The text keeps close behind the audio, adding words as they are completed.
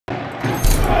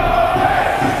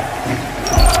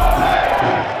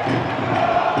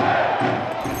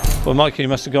Well, Mikey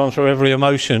must have gone through every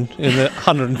emotion in the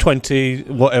 120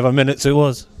 whatever minutes it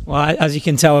was. Well, as you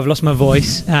can tell, I've lost my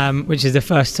voice, which is the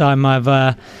first time I've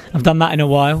done that in a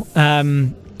while.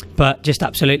 But just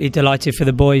absolutely delighted for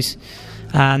the boys,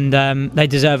 and they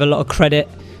deserve a lot of credit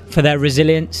for their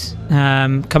resilience.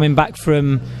 Coming back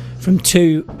from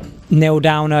 2-0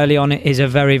 down early on, it is a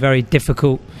very, very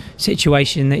difficult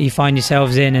situation that you find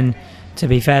yourselves in, and to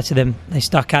be fair to them, they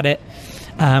stuck at it.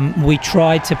 We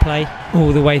tried to play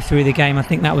all the way through the game. I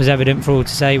think that was evident for all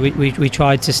to say. We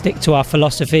tried to stick to our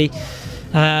philosophy,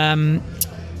 but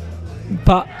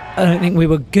I don't think we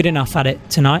were good enough at it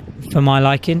tonight for my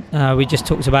liking. We just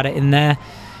talked about it in there.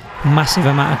 Massive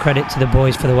amount of credit to the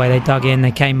boys for the way they dug in.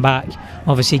 They came back,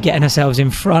 obviously getting ourselves in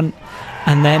front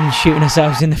and then shooting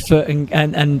ourselves in the foot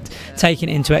and taking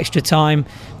it into extra time.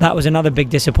 That was another big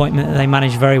disappointment that they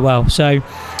managed very well. So,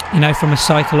 you know, from a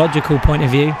psychological point of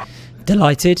view,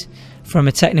 delighted. From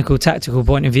a technical, tactical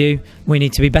point of view, we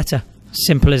need to be better.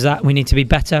 Simple as that. We need to be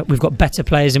better. We've got better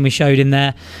players than we showed in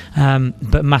there.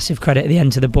 But massive credit at the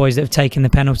end to the boys that have taken the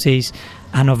penalties,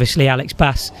 and obviously Alex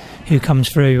Bass, who comes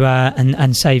through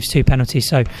and saves 2 penalties.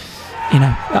 So, you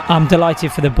know, I'm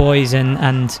delighted for the boys,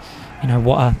 and you know,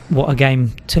 what a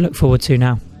game to look forward to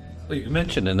now. Well, you can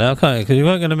mention it now, can't you? Because you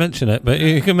weren't going to mention it, but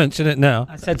you can mention it now.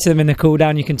 I said to them in the cool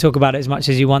down, you can talk about it as much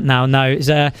as you want now. No, it's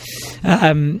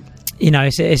you know,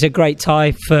 it's a great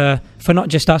tie for not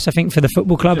just us, I think for the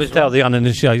football club. Just tell the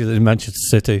uninitiated in Manchester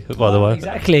City, by the way.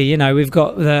 Exactly. You know, we've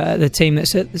got the team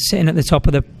that's sitting at the top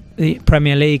of the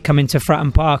Premier League coming to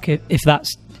Fratton Park. If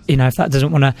that's, you know, if that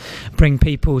doesn't want to bring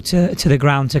people to the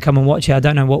ground to come and watch it, I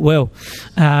don't know what will.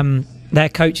 Their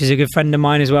coach is a good friend of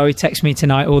mine as well. He texted me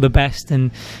tonight, all the best,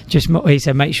 and he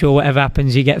said, make sure whatever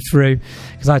happens you get through,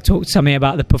 because I talked to somebody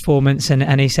about the performance,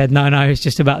 and he said no, it's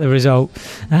just about the result,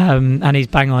 and he's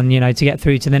bang on, you know, to get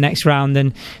through to the next round.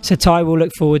 And it's a tie we'll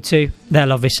look forward to.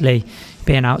 They'll obviously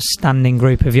be an outstanding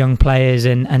group of young players,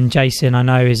 and Jason, I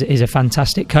know, is a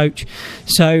fantastic coach.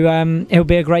 So it'll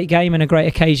be a great game and a great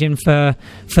occasion for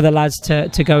the lads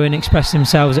to go and express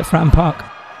themselves at Fratton Park.